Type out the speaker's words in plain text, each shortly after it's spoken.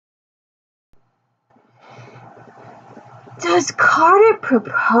Does Carter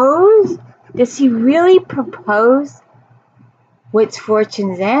propose? Does he really propose? What's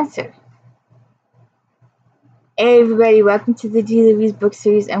Fortune's answer? Hey everybody, welcome to the D. Louise book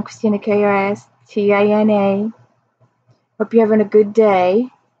series. I'm Christina K-R-S-T-I-N-A. Hope you're having a good day.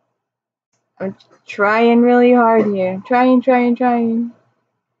 I'm trying really hard here. Trying.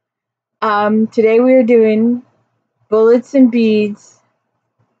 Today we're doing Bullets and Beads,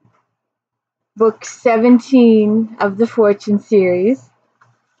 book 17 of the Fortune series.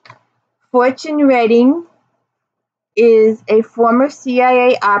 Fortune Redding is a former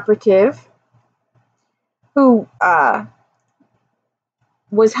CIA operative who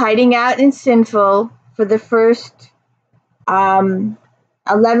was hiding out in Sinful for the first 11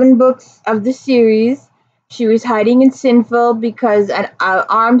 books of the series. She was hiding in Sinful because an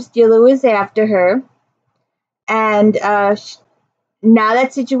arms dealer was after her. And now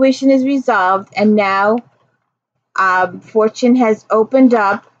that situation is resolved, and now Fortune has opened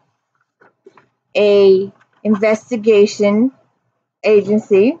up a investigation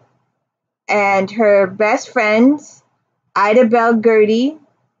agency, and her best friends, Ida Bell Gertie,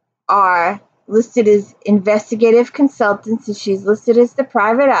 are listed as investigative consultants, and she's listed as the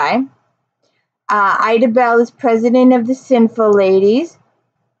private eye. Ida Bell is president of the Sinful Ladies,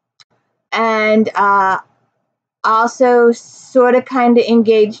 and also sort of kind of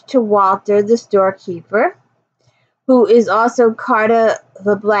engaged to Walter, the storekeeper, who is also Carter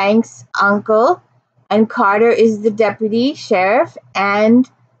LeBlanc's uncle, and Carter is the deputy sheriff, and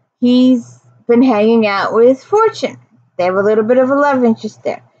he's been hanging out with Fortune. They have a little bit of a love interest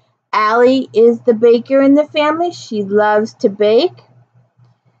there. Allie is the baker in the family. She loves to bake,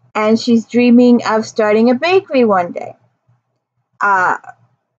 and she's dreaming of starting a bakery one day.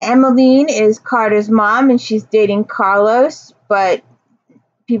 Emmeline is Carter's mom, and she's dating Carlos, but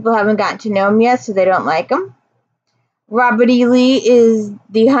people haven't gotten to know him yet, so they don't like him. Robert E. Lee is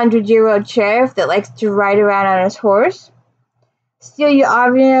the 100-year-old sheriff that likes to ride around on his horse. Celia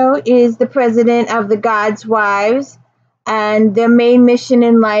Arvino is the president of the God's Wives, and their main mission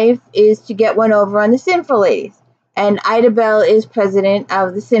in life is to get one over on the Sinful Ladies. And Ida Bell is president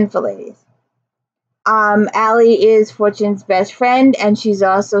of the Sinful Ladies. Allie is Fortune's best friend, and she's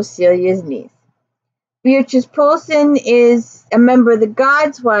also Celia's niece. Beatrice Poulsen is a member of the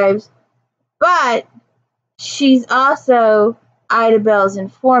God's Wives, but she's also Ida Bell's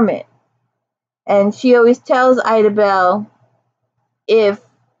informant. And she always tells Ida Bell if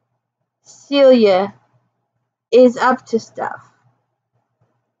Celia is up to stuff.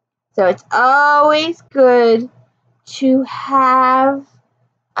 So it's always good to have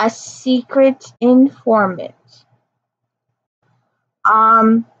a secret informant.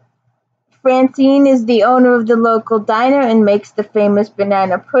 Francine is the owner of the local diner and makes the famous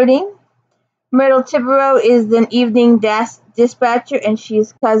banana pudding. Myrtle Tiburon is an evening dispatcher, and she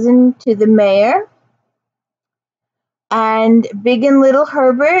is cousin to the mayor. And Big and Little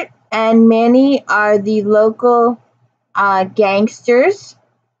Herbert and Manny are the local gangsters.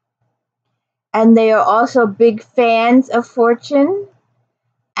 And they are also big fans of Fortune.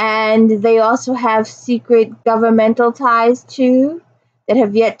 And they also have secret governmental ties too that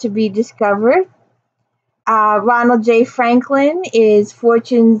have yet to be discovered. Ronald J. Franklin is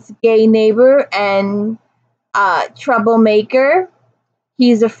Fortune's gay neighbor and troublemaker.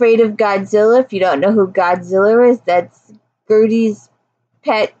 He's afraid of Godzilla. If you don't know who Godzilla is, that's Gertie's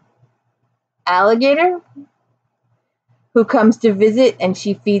pet alligator who comes to visit, and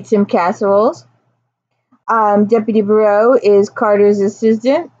she feeds him casseroles. Deputy Bureau is Carter's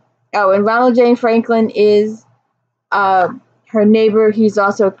assistant. Oh, and Ronald J. Franklin is her neighbor. He's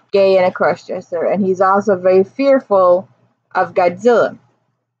also gay and a crossdresser, and he's also very fearful of Godzilla.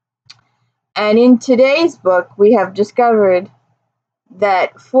 And in today's book, we have discovered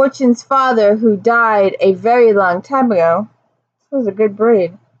that Fortune's father, who died a very long time ago, this was a good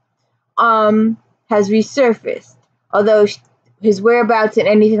braid, has resurfaced. Although his whereabouts and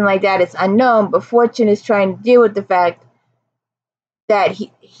anything like that is unknown, but Fortune is trying to deal with the fact that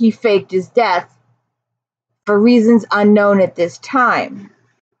he faked his death for reasons unknown at this time.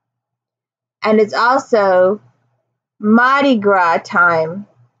 And it's also Mardi Gras time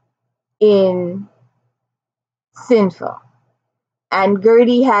in Sinful. And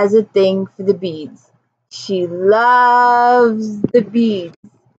Gertie has a thing for the beads. She loves the beads.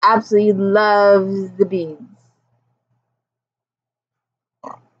 Absolutely loves the beads.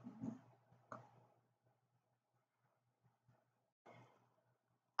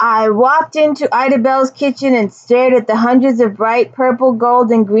 I walked into Ida Bell's kitchen and stared at the hundreds of bright purple,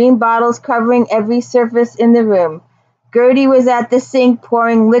 gold, and green bottles covering every surface in the room. Gertie was at the sink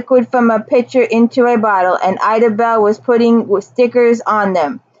pouring liquid from a pitcher into a bottle, and Ida Bell was putting stickers on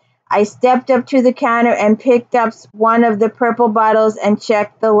them. I stepped up to the counter and picked up one of the purple bottles and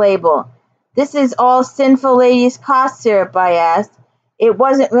checked the label. "This is all Sinful Lady's cough syrup," I asked. It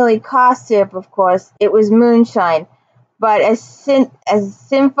wasn't really cough syrup, of course. It was moonshine. But as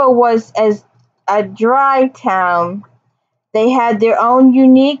Sinful was as a dry town, they had their own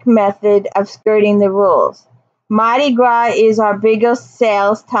unique method of skirting the rules. "Mardi Gras is our biggest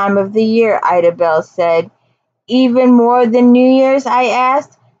sales time of the year," Ida Bell said. "Even more than New Year's?" I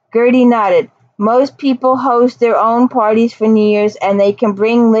asked. Gertie nodded. "Most people host their own parties for New Year's, and they can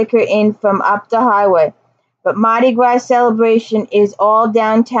bring liquor in from up the highway. But Mardi Gras celebration is all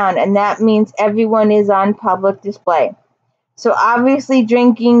downtown, and that means everyone is on public display. So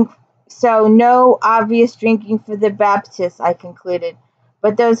no obvious drinking for the Baptists," I concluded.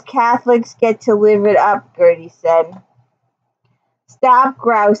 "But those Catholics get to live it up," Gertie said. "Stop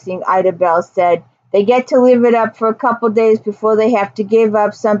grousing," Ida Bell said. "They get to live it up for a couple days before they have to give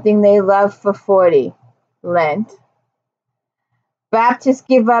up something they love for 40. Lent." "Baptists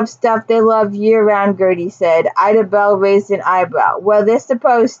give up stuff they love year-round," Gertie said. Ida Bell raised an eyebrow. "Well, they're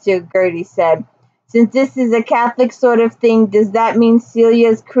supposed to," Gertie said. "Since this is a Catholic sort of thing, does that mean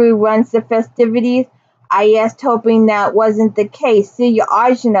Celia's crew runs the festivities?" I asked, hoping that wasn't the case. Celia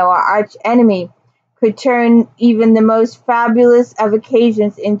Arsenault, our arch-enemy, could turn even the most fabulous of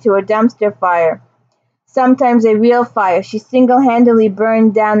occasions into a dumpster fire. Sometimes a real fire. She single-handedly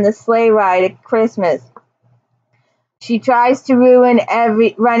burned down the sleigh ride at Christmas. "She tries to run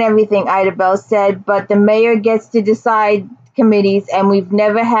everything," Ida Bell said, "but the mayor gets to decide committees, and we've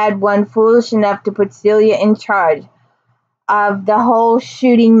never had one foolish enough to put Celia in charge of the whole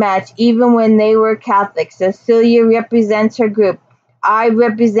shooting match, even when they were Catholic. So Celia represents her group. I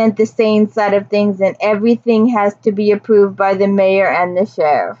represent the sane side of things, and everything has to be approved by the mayor and the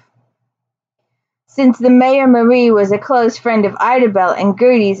sheriff." Since the mayor, Marie, was a close friend of Ida Bell and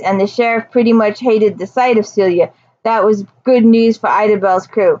Gertie's, and the sheriff pretty much hated the sight of Celia, that was good news for Ida Bell's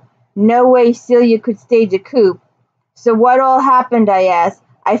crew. No way Celia could stage a coup. "So what all happened?" I asked.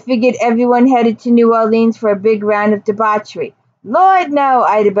 "I figured everyone headed to New Orleans for a big round of debauchery." "Lord, no,"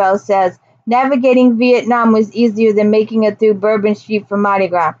 Ida Bell says. "Navigating Vietnam was easier than making it through Bourbon Street for Mardi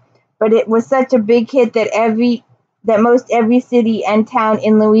Gras. But it was such a big hit that most every city and town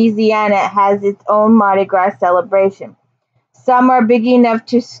in Louisiana has its own Mardi Gras celebration. Some are big enough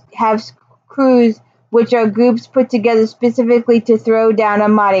to have crews, which are groups put together specifically to throw down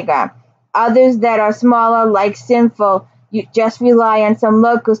on Mardi Gras. Others that are smaller, like Sinful, you just rely on some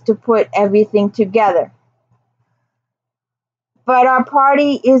locals to put everything together." "But our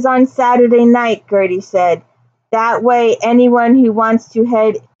party is on Saturday night," Gertie said. "That way anyone who wants to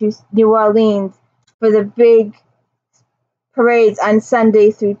head to New Orleans for the big parades on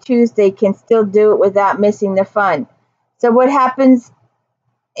Sunday through Tuesday can still do it without missing the fun." "So what happens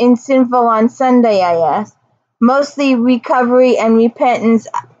in Sinful on Sunday?" I asked. "Mostly recovery and repentance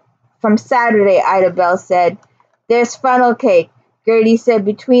from Saturday," Ida Bell said. "There's funnel cake," Gertie said.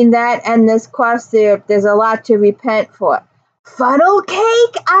 "Between that and this cough syrup, there's a lot to repent for." "Funnel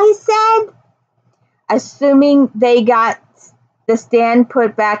cake?" I said. "Assuming they got the stand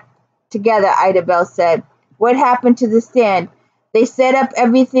put back together," Ida Bell said. "What happened to the stand?" "They set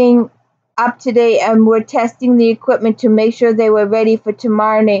everything up today and were testing the equipment to make sure they were ready for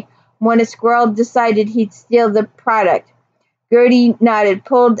tomorrow night when a squirrel decided he'd steal the product." Gertie nodded,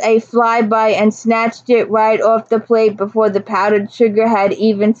 pulled a flyby, and snatched it right off the plate before the powdered sugar had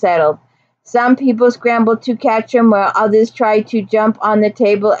even settled. Some people scrambled to catch him, while others tried to jump on the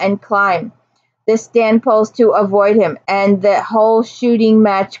table and climb the stand poles to avoid him, and the whole shooting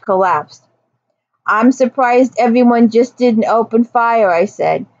match collapsed. "I'm surprised everyone just didn't open fire," I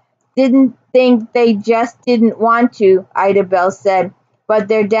said. "Didn't think they just didn't want to," Ida Bell said. "But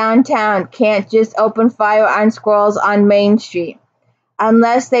they're downtown, can't just open fire on squirrels on Main Street."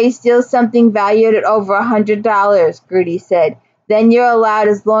 "Unless they steal something valued at over $100, Gertie said. "Then you're allowed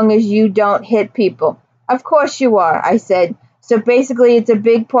as long as you don't hit people." "Of course you are," I said. "So basically it's a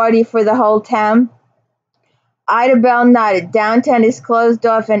big party for the whole town?" Ida Bell nodded. "Downtown is closed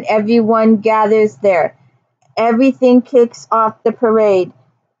off and everyone gathers there. Everything kicks off the parade.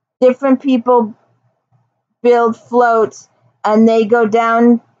 Different people build floats and they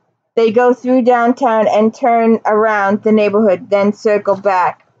go through downtown and turn around the neighborhood, then circle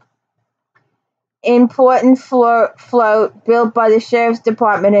back. Important float built by the Sheriff's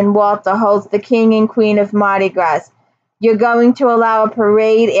Department in Walter holds the king and queen of Mardi Gras. You're going to allow a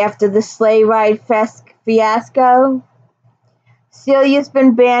parade after the sleigh ride fiasco?" "Celia's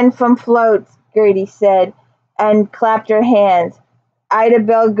been banned from floats," Gertie said. and clapped her hands. Ida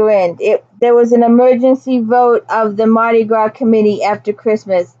Bell grinned. There was an emergency vote of the Mardi Gras committee after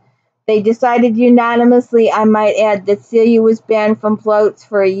Christmas. They decided unanimously, I might add, that Celia was banned from floats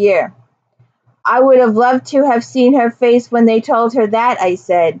for a year. I would have loved to have seen her face when they told her that, I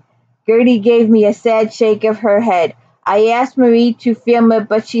said. Gertie gave me a sad shake of her head. I asked Marie to film it,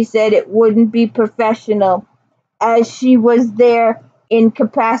 but she said it wouldn't be professional, as she was there in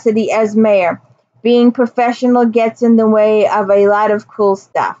capacity as mayor. Being professional gets in the way of a lot of cool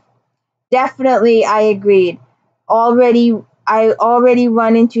stuff. Definitely, I agreed. I already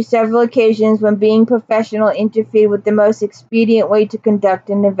run into several occasions when being professional interfered with the most expedient way to conduct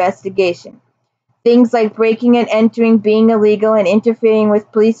an investigation. Things like breaking and entering, being illegal, and interfering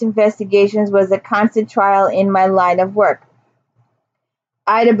with police investigations was a constant trial in my line of work.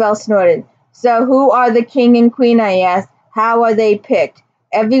 Ida Bell snorted. So who are the king and queen, I asked. How are they picked?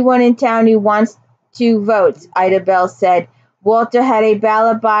 Everyone in town who wants to votes, Ida Bell said. Walter had a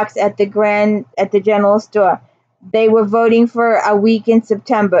ballot box at the general store. They were voting for a week in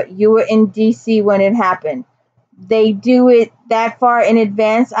September. You were in D.C. when it happened. They do it that far in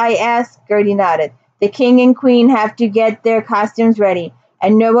advance, I asked. Gertie nodded. The king and queen have to get their costumes ready,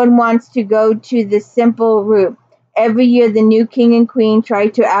 and no one wants to go to the simple route. Every year the new king and queen try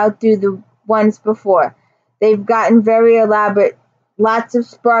to outdo the ones before. They've gotten very elaborate, lots of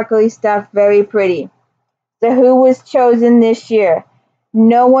sparkly stuff, very pretty. So who was chosen this year?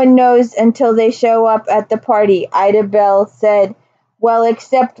 No one knows until they show up at the party, Ida Bell said. Well,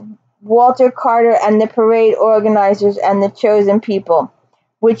 except Walter Carter and the parade organizers and the chosen people.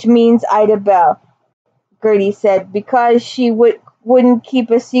 Which means Ida Bell, Gertie said, because she wouldn't keep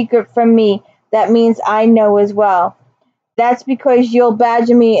a secret from me. That means I know as well. That's because you'll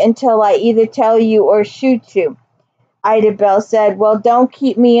badger me until I either tell you or shoot you, Ida Bell said. Well, don't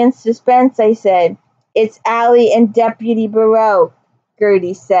keep me in suspense, I said. It's Allie and Deputy Barreau,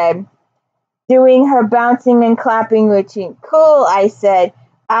 Gertie said, doing her bouncing and clapping routine. Cool, I said.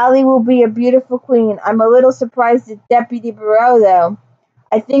 Allie will be a beautiful queen. I'm a little surprised at Deputy Barreau, though.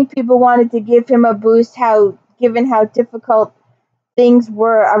 I think people wanted to give him a boost given how difficult things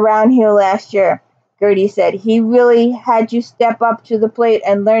were around here last year, Gertie said. He really had to step up to the plate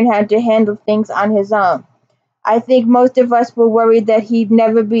and learn how to handle things on his own. I think most of us were worried that he'd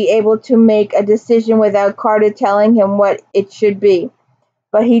never be able to make a decision without Carter telling him what it should be.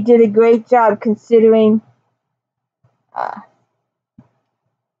 But he did a great job considering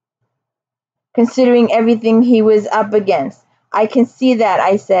everything he was up against. I can see that,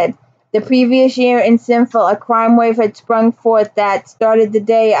 I said. The previous year in Sinful, a crime wave had sprung forth that started the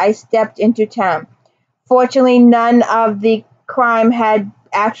day I stepped into town. Fortunately, none of the crime had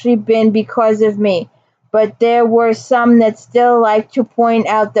actually been because of me, but there were some that still liked to point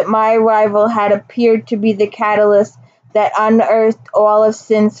out that my arrival had appeared to be the catalyst that unearthed all of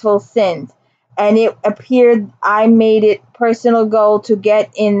Sinful's sins, and it appeared I made it personal goal to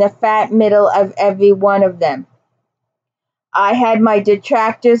get in the fat middle of every one of them. I had my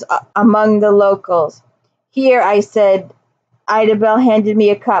detractors among the locals. Here, I said. Ida Bell handed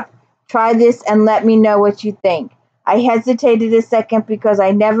me a cup. Try this and let me know what you think. I hesitated a second because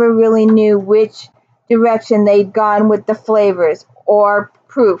I never really knew which direction they'd gone with the flavors, or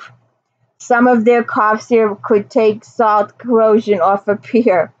proof. Some of their cough syrup could take salt corrosion off a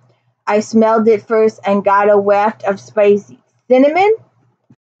beer. I smelled it first and got a waft of spicy. Cinnamon?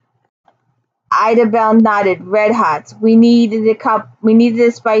 Ida Bell nodded. Red Hots. We needed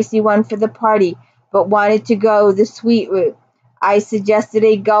a spicy one for the party, but wanted to go the sweet route. I suggested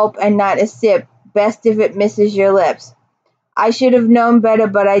a gulp and not a sip. Best if it misses your lips. I should have known better,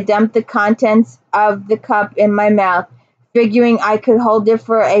 but I dumped the contents of the cup in my mouth, figuring I could hold it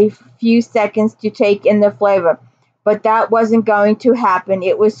for a few seconds to take in the flavor. But that wasn't going to happen.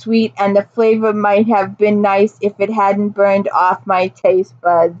 It was sweet, and the flavor might have been nice if it hadn't burned off my taste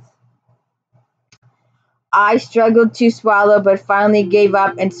buds. I struggled to swallow, but finally gave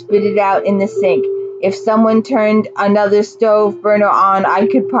up and spit it out in the sink. If someone turned another stove burner on, I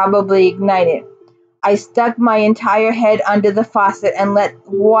could probably ignite it. I stuck my entire head under the faucet and let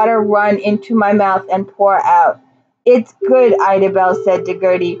water run into my mouth and pour out. It's good, Ida Bell said to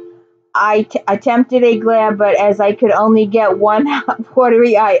Gertie. I attempted a glare, but as I could only get one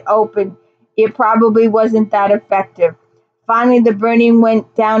watery eye open, it probably wasn't that effective. Finally, the burning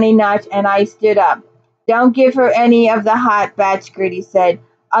went down a notch, and I stood up. Don't give her any of the hot batch, Gertie said.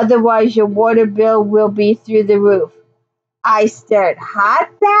 Otherwise, your water bill will be through the roof. I stared. Hot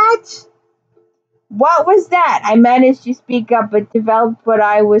batch? What was that? I managed to speak up, but developed what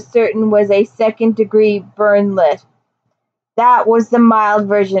I was certain was a second-degree burn list. That was the mild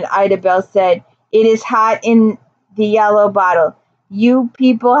version, Ida Bell said. It is hot in the yellow bottle. You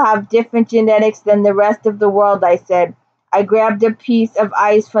people have different genetics than the rest of the world, I said. I grabbed a piece of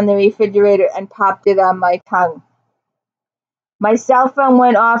ice from the refrigerator and popped it on my tongue. My cell phone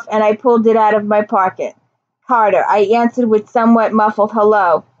went off and I pulled it out of my pocket. Carter, I answered with somewhat muffled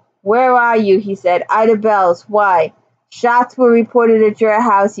hello. Where are you? He said. Ida Bells. Why? Shots were reported at your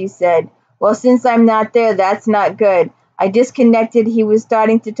house, he said. Well, since I'm not there, that's not good. I disconnected. He was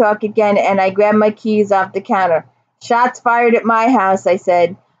starting to talk again, and I grabbed my keys off the counter. Shots fired at my house, I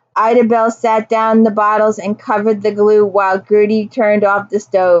said. Ida Bell sat down the bottles and covered the glue while Gertie turned off the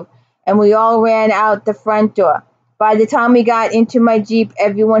stove, and we all ran out the front door. By the time we got into my Jeep,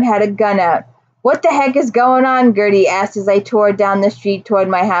 everyone had a gun out. What the heck is going on? Gertie asked as I tore down the street toward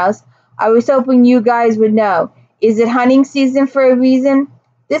my house. I was hoping you guys would know. Is it hunting season for a reason?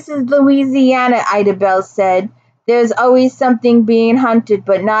 This is Louisiana, Ida Bell said. There's always something being hunted,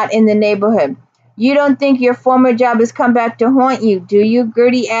 but not in the neighborhood. You don't think your former job has come back to haunt you, do you?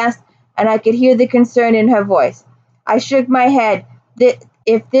 Gertie asked, and I could hear the concern in her voice. I shook my head.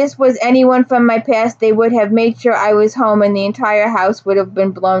 If this was anyone from my past, they would have made sure I was home and the entire house would have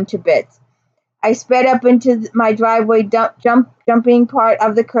been blown to bits. I sped up into my driveway, jumping part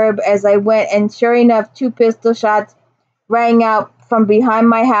of the curb as I went, and sure enough, 2 pistol shots rang out from behind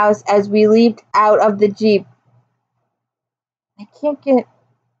my house as we leaped out of the Jeep.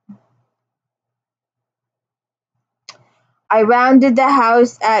 I rounded the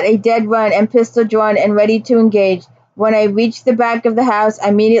house at a dead run and pistol drawn and ready to engage. When I reached the back of the house, I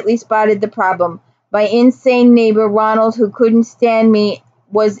immediately spotted the problem. My insane neighbor, Ronald, who couldn't stand me,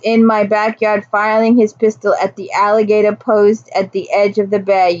 was in my backyard firing his pistol at the alligator posed at the edge of the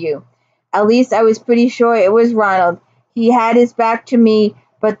bayou. At least I was pretty sure it was Ronald. He had his back to me,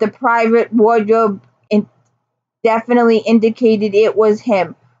 but the private wardrobe definitely indicated it was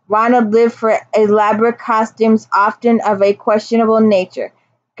him. Ronald lived for elaborate costumes, often of a questionable nature.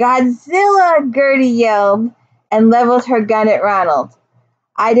 Godzilla! Gertie yelled and leveled her gun at Ronald.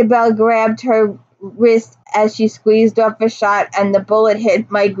 Ida Bell grabbed her wrist as she squeezed off a shot, and the bullet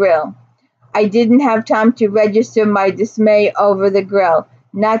hit my grill. I didn't have time to register my dismay over the grill.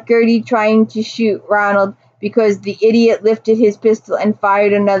 Not Gertie trying to shoot Ronald, because the idiot lifted his pistol and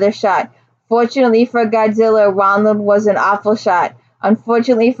fired another shot. Fortunately for Godzilla, Ronald was an awful shot.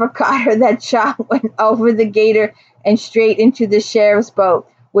 Unfortunately for Carter, that shot went over the gator and straight into the sheriff's boat,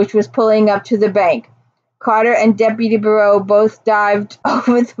 which was pulling up to the bank. Carter and Deputy Barreau both dived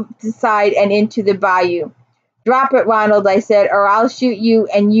over the side and into the bayou. Drop it, Ronald, I said, or I'll shoot you,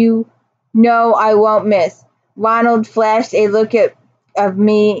 and you know I won't miss. Ronald flashed a look at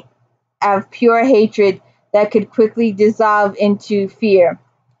me of pure hatred that could quickly dissolve into fear.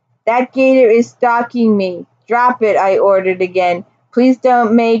 That gator is stalking me. Drop it, I ordered again. Please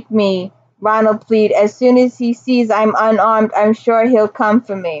don't make me, Ronald pleaded. As soon as he sees I'm unarmed, I'm sure he'll come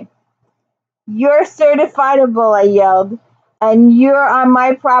for me. You're certifiable, I yelled, and you're on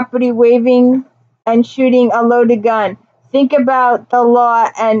my property waving and shooting a loaded gun. Think about the law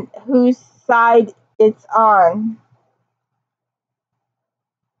and whose side it's on.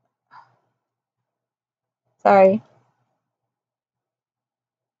 Sorry.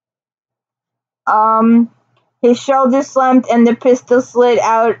 His shoulders slumped and the pistol slid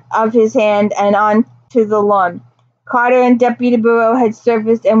out of his hand and onto the lawn. Carter and Deputy Barreau had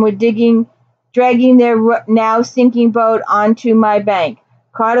surfaced and were dragging their now sinking boat onto my bank.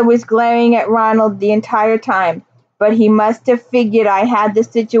 Carter was glaring at Ronald the entire time, but he must have figured I had the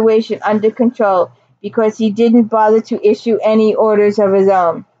situation under control because he didn't bother to issue any orders of his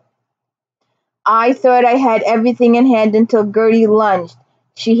own. I thought I had everything in hand until Gertie lunged.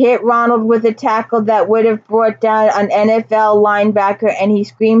 She hit Ronald with a tackle that would have brought down an NFL linebacker, and he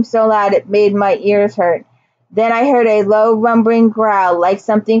screamed so loud it made my ears hurt. Then I heard a low rumbling growl like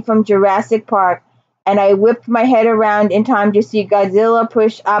something from Jurassic Park, and I whipped my head around in time to see Godzilla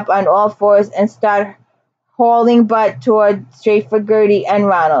push up on all fours and start hauling butt straight for Gertie and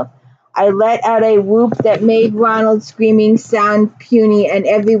Ronald. I let out a whoop that made Ronald's screaming sound puny, and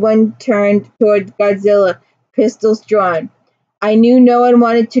everyone turned toward Godzilla, pistols drawn. I knew no one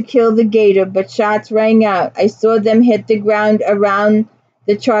wanted to kill the gator, but shots rang out. I saw them hit the ground around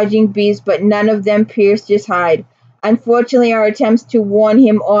the charging beast, but none of them pierced his hide. Unfortunately, our attempts to warn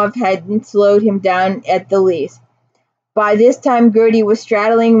him off hadn't slowed him down at the least. By this time, Gertie was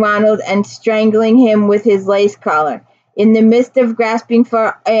straddling Ronald and strangling him with his lace collar. In the midst of grasping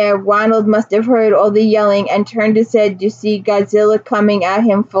for air, Ronald must have heard all the yelling and turned his head to see Godzilla coming at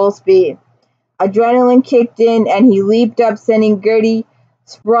him full speed. Adrenaline kicked in, and he leaped up, sending Gertie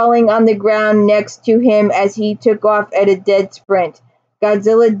sprawling on the ground next to him as he took off at a dead sprint.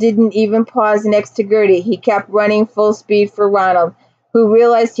 Godzilla didn't even pause next to Gertie. He kept running full speed for Ronald, who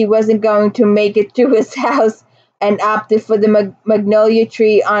realized he wasn't going to make it to his house and opted for the magnolia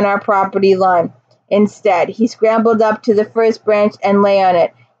tree on our property line. Instead, he scrambled up to the first branch and lay on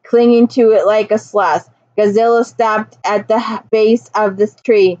it, clinging to it like a sloth. Godzilla stopped at the base of the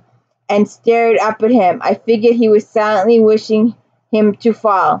tree and stared up at him. I figured he was silently wishing him to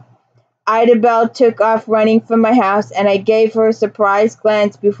fall. Idabelle took off running from my house, and I gave her a surprised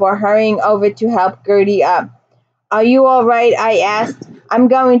glance before hurrying over to help Gertie up. "Are you all right?" I asked. "I'm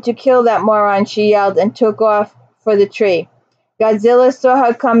going to kill that moron," she yelled, and took off for the tree. Godzilla saw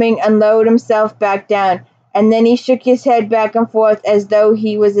her coming and lowered himself back down, and then he shook his head back and forth as though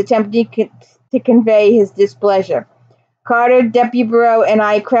he was attempting to convey his displeasure. Carter, Deputy Barreau, and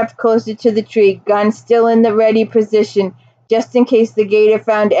I crept closer to the tree, guns still in the ready position, just in case the gator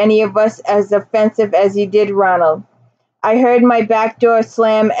found any of us as offensive as he did Ronald. I heard my back door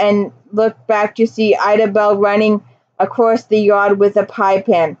slam and looked back to see Idabelle running across the yard with a pie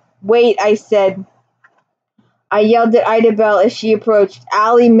pan. "Wait," I said. I yelled at Idabelle as she approached.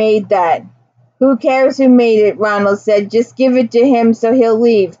 "Allie made that." "Who cares who made it?" Ronald said. "Just give it to him so he'll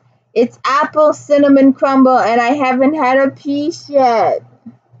leave. It's apple cinnamon crumble, and I haven't had a piece yet."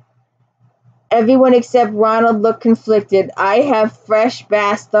 Everyone except Ronald looked conflicted. "I have fresh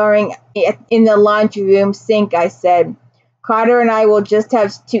bass thawing in the laundry room sink," I said. "Carter and I will just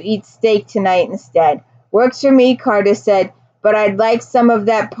have to eat steak tonight instead." "Works for me," Carter said, "but I'd like some of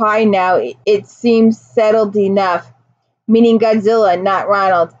that pie now. It seems settled enough." Meaning Godzilla, not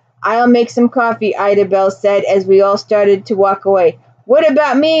Ronald. "I'll make some coffee," Idabelle said as we all started to walk away. "What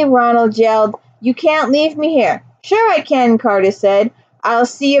about me?" Ronald yelled. "You can't leave me here." "Sure I can," Carter said. "I'll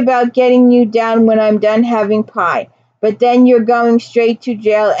see about getting you down when I'm done having pie. But then you're going straight to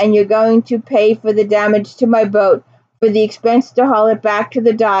jail, and you're going to pay for the damage to my boat, for the expense to haul it back to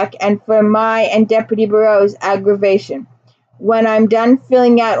the dock, and for my and Deputy Barreau's aggravation. When I'm done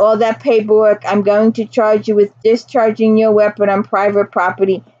filling out all that paperwork, I'm going to charge you with discharging your weapon on private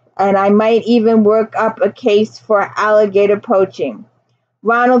property, and I might even work up a case for alligator poaching."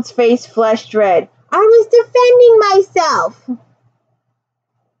 Ronald's face flushed red. "I was defending myself."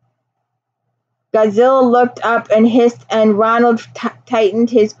 Godzilla looked up and hissed, and Ronald tightened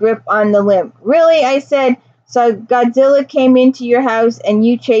his grip on the limb. "Really?" I said. "So Godzilla came into your house and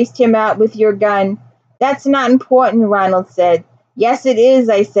you chased him out with your gun?" "That's not important," Ronald said. "Yes, it is,"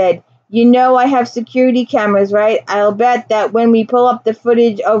 I said. "You know I have security cameras, right? I'll bet that when we pull up the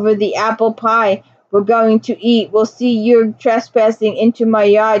footage over the apple pie we're going to eat, we'll see you're trespassing into my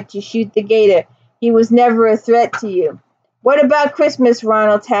yard to shoot the gator. He was never a threat to you." "What about Christmas?"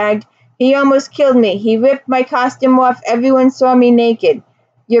 Ronald tagged. "He almost killed me. He ripped my costume off. Everyone saw me naked."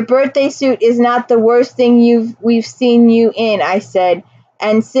 "Your birthday suit is not the worst thing we've seen you in," I said.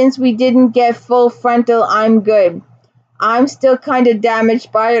 "And since we didn't get full frontal, I'm good." "I'm still kind of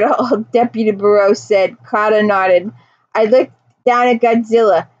damaged by it all," Deputy Barreau said. Carter nodded. I looked down at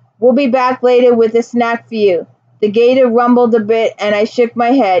Godzilla. "We'll be back later with a snack for you." The gator rumbled a bit, and I shook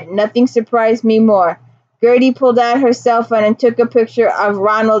my head. Nothing surprised me more. Gertie pulled out her cell phone and took a picture of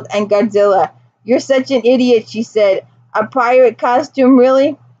Ronald and Godzilla. "You're such an idiot," she said. "A pirate costume,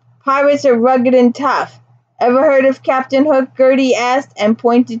 really? Pirates are rugged and tough." "Ever heard of Captain Hook?" Gertie asked and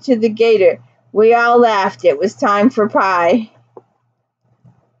pointed to the gator. We all laughed. It was time for pie.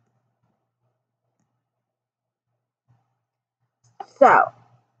 So,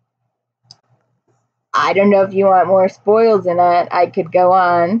 I don't know if you want more spoils in it. I could go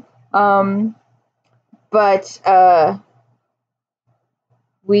on. But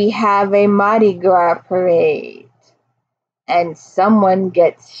we have a Mardi Gras parade, and someone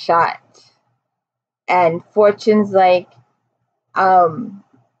gets shot. And fortunes like,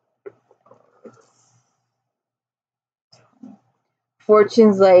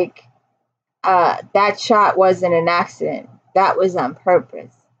 that shot wasn't an accident. That was on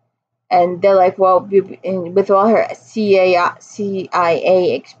purpose. And they're like, well, with all her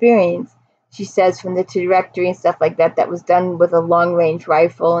CIA experience, she says from the directory and stuff like that, that was done with a long-range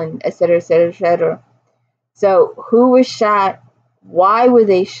rifle and et cetera, et cetera, et cetera. So who was shot? Why were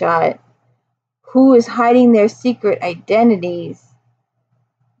they shot? Who is hiding their secret identities?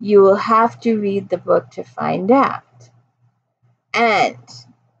 You will have to read the book to find out. And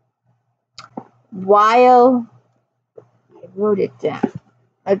while I wrote it down,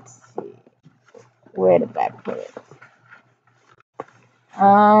 let's see, where did I put it?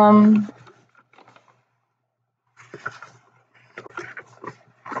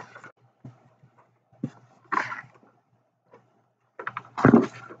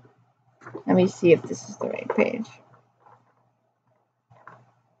 Let me see if this is the right page.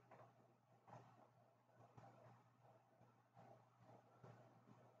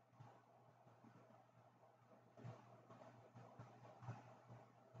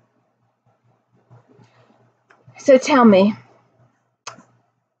 So tell me,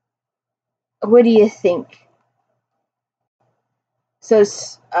 what do you think? So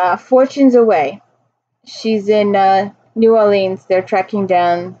Fortune's away. She's in New Orleans. They're tracking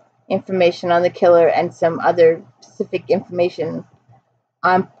down information on the killer and some other specific information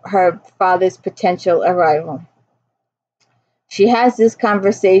on her father's potential arrival. She has this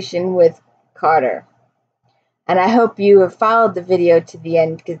conversation with Carter. And I hope you have followed the video to the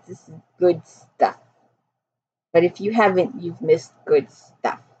end because this is good stuff. But if you haven't, you've missed good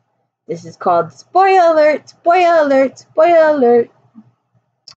stuff. This is called Spoiler Alert, Spoiler Alert, Spoiler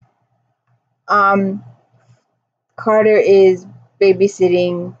Alert. Carter is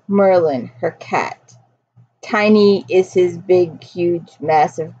babysitting Merlin, her cat. Tiny is his big, huge,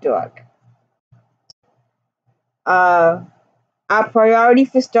 massive dog. Our priority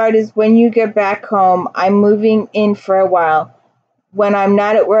for starters, when you get back home, I'm moving in for a while. When I'm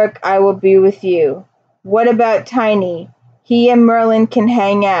not at work, I will be with you. What about Tiny? He and Merlin can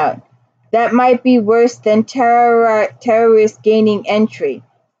hang out. That might be worse than terrorists gaining entry.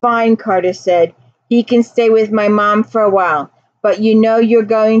 Fine, Carter said. He can stay with my mom for a while. But you know you're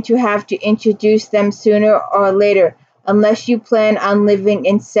going to have to introduce them sooner or later, unless you plan on living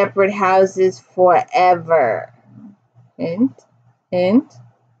in separate houses forever. Hint, hint.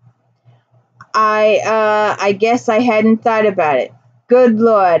 I guess I hadn't thought about it. Good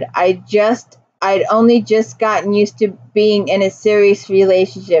Lord, I'd only just gotten used to being in a serious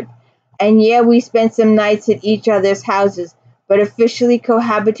relationship. And yeah, we spent some nights at each other's houses, but officially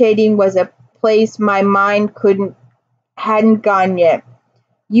cohabitating was a place my mind hadn't gone yet.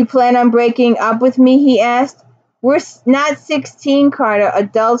 You plan on breaking up with me? He asked. We're not 16, Carter.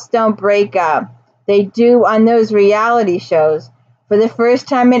 Adults don't break up. They do on those reality shows. For the first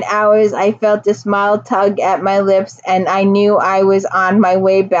time in hours, I felt a smile tug at my lips, and I knew I was on my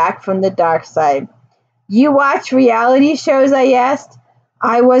way back from the dark side. You watch reality shows? I asked.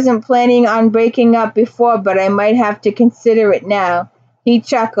 I wasn't planning on breaking up before, but I might have to consider it now. He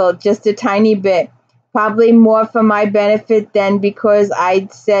chuckled, just a tiny bit. Probably more for my benefit than because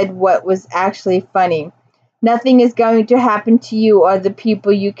I'd said what was actually funny. Nothing is going to happen to you or the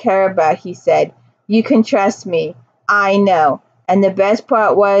people you care about, he said. You can trust me. I know. And the best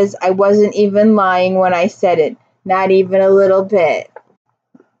part was I wasn't even lying when I said it. Not even a little bit.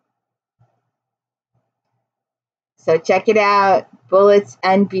 So check it out. Bullets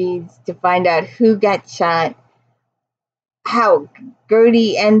and Beads to find out who got shot. How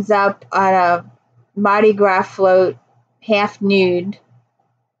Gertie ends up on a Mardi Gras float, half nude,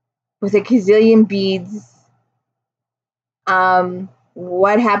 with a gazillion beads.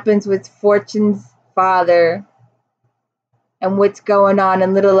 What happens with Fortune's father. And what's going on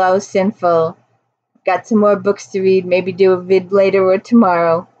in Little O Sinful. Got some more books to read. Maybe do a vid later or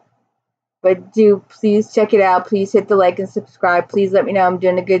tomorrow. But do please check it out. Please hit the like and subscribe. Please let me know I'm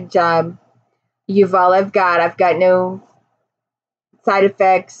doing a good job. You've all I've got. I've got no side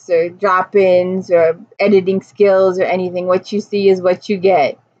effects or drop-ins or editing skills or anything. What you see is what you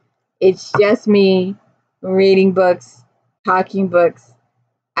get. It's just me reading books, talking books.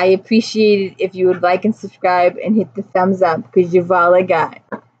 I appreciate it if you would like and subscribe and hit the thumbs up because you've all I got.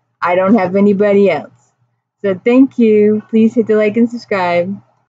 I don't have anybody else. So thank you. Please hit the like and subscribe.